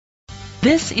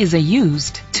This is a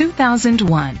used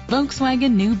 2001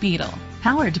 Volkswagen New Beetle,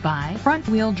 powered by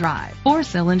front-wheel drive,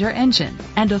 4-cylinder engine,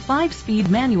 and a 5-speed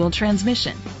manual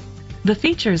transmission. The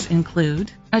features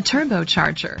include a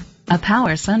turbocharger, a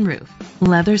power sunroof,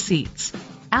 leather seats,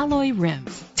 alloy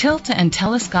rims, tilt and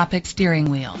telescopic steering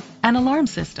wheel, an alarm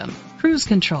system, cruise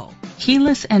control,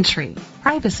 keyless entry,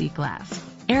 privacy glass,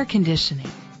 air conditioning.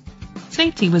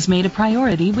 Safety was made a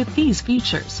priority with these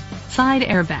features: side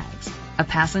airbags, a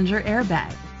passenger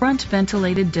airbag, front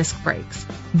ventilated disc brakes,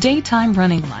 daytime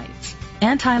running lights,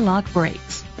 anti-lock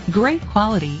brakes. Great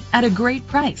quality at a great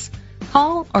price.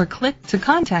 Call or click to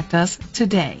contact us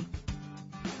today.